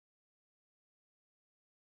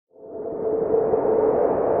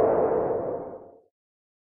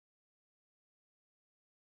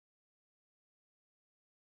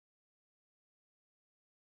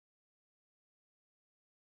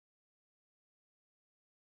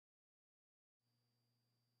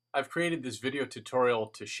I've created this video tutorial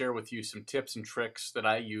to share with you some tips and tricks that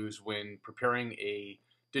I use when preparing a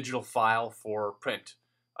digital file for print,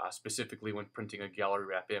 specifically when printing a gallery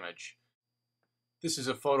wrap image. This is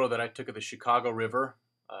a photo that I took of the Chicago River.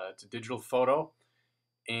 It's a digital photo,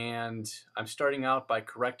 and I'm starting out by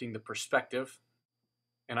correcting the perspective,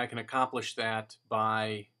 and I can accomplish that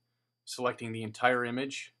by selecting the entire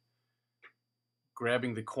image,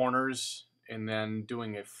 grabbing the corners, and then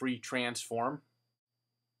doing a free transform.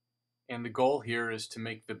 And the goal here is to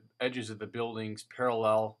make the edges of the buildings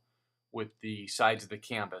parallel with the sides of the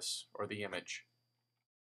canvas or the image.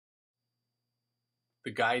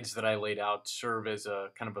 The guides that I laid out serve as a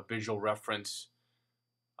kind of a visual reference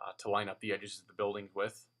to line up the edges of the building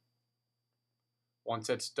with. Once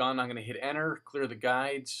that's done, I'm going to hit enter, clear the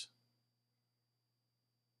guides,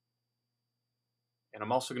 and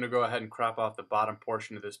I'm also going to go ahead and crop off the bottom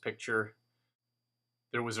portion of this picture.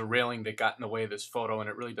 There was a railing that got in the way of this photo, and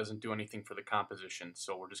it really doesn't do anything for the composition,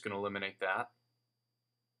 so we're just going to eliminate that.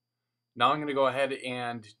 Now I'm going to go ahead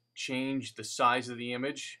and change the size of the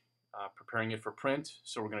image, preparing it for print.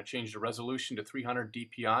 So we're going to change the resolution to 300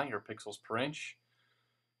 dpi, or pixels per inch.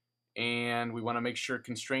 And we want to make sure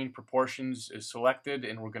constrained proportions is selected,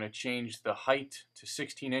 and we're going to change the height to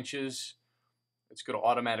 16 inches. It's going to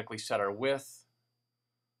automatically set our width.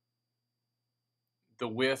 The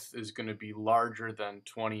width is going to be larger than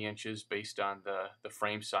 20 inches based on the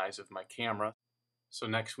frame size of my camera. So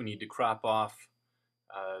next we need to crop off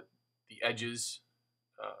the edges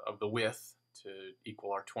of the width to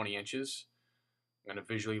equal our 20 inches. I'm going to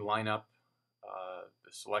visually line up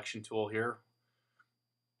the selection tool here.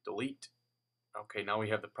 Delete. Okay, now we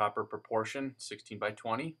have the proper proportion, 16 by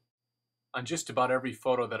 20. On just about every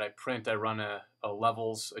photo that I print, I run a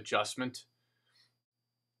levels adjustment.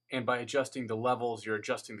 And by adjusting the levels, you're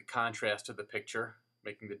adjusting the contrast of the picture,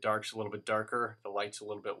 making the darks a little bit darker, the lights a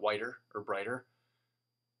little bit whiter or brighter.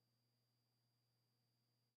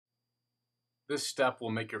 This step will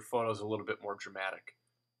make your photos a little bit more dramatic.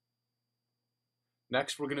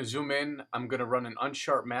 Next, we're going to zoom in. I'm going to run an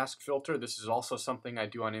unsharp mask filter. This is also something I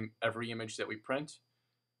do on every image that we print.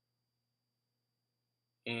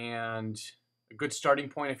 And a good starting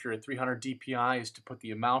point if you're at 300 dpi is to put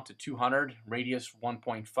the amount at 200, radius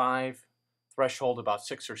 1.5, threshold about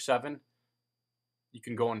 6 or 7. You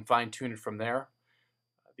can go and fine tune it from there.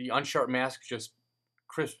 The unsharp mask just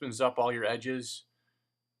crispens up all your edges,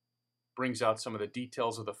 brings out some of the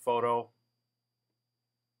details of the photo,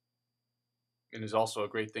 and is also a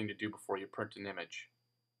great thing to do before you print an image.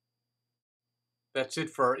 That's it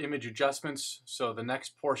for our image adjustments. So the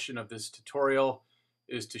next portion of this tutorial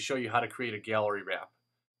is to show you how to create a gallery wrap.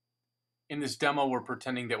 In this demo, we're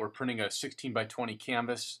pretending that we're printing a 16 by 20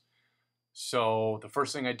 canvas. So the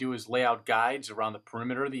first thing I do is lay out guides around the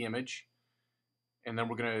perimeter of the image, and then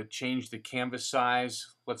we're going to change the canvas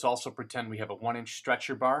size. Let's also pretend we have a 1-inch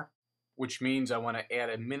stretcher bar, which means I want to add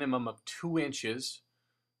a minimum of 2 inches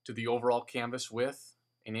to the overall canvas width,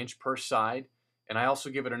 1 inch per side, and I also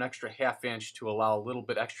give it an extra 1/2 inch to allow a little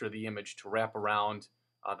bit extra of the image to wrap around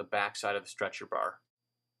the back side of the stretcher bar.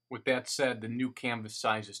 With that said, the new canvas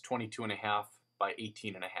size is 22.5 by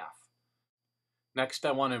 18.5. Next,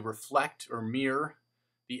 I want to reflect or mirror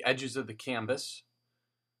the edges of the canvas.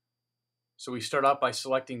 So we start out by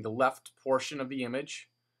selecting the left portion of the image,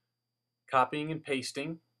 copying and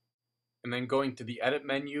pasting, and then going to the Edit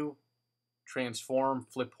menu, Transform,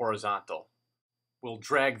 Flip Horizontal. We'll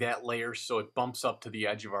drag that layer so it bumps up to the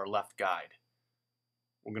edge of our left guide.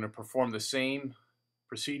 We're going to perform the same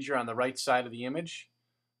procedure on the right side of the image.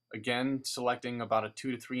 Again, selecting about a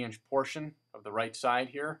 2 to 3 inch portion of the right side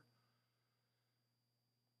here.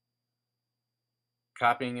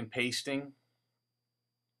 Copying and pasting.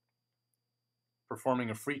 Performing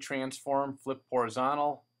a free transform, flip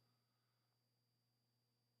horizontal.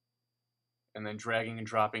 And then dragging and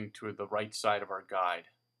dropping to the right side of our guide.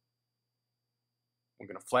 We're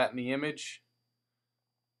going to flatten the image.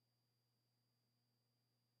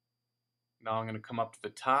 Now I'm going to come up to the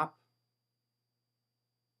top.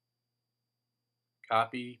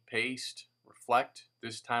 Copy, paste, reflect.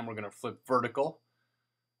 This time we're going to flip vertical.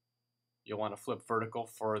 You'll want to flip vertical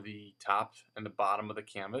for the top and the bottom of the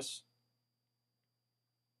canvas.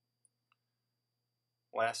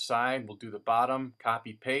 Last side, we'll do the bottom,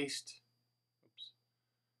 copy, paste. Oops.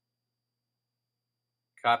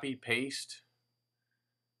 Copy, paste.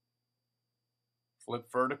 Flip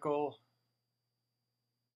vertical.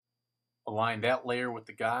 Align that layer with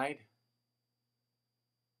the guide.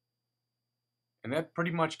 And that pretty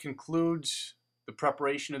much concludes the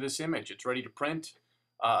preparation of this image. It's ready to print.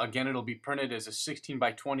 Again, it'll be printed as a 16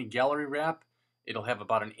 by 20 gallery wrap. It'll have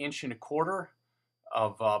about 1.25 inches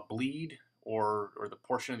bleed or the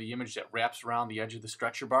portion of the image that wraps around the edge of the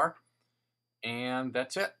stretcher bar. And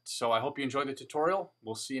that's it. So I hope you enjoyed the tutorial.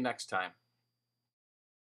 We'll see you next time.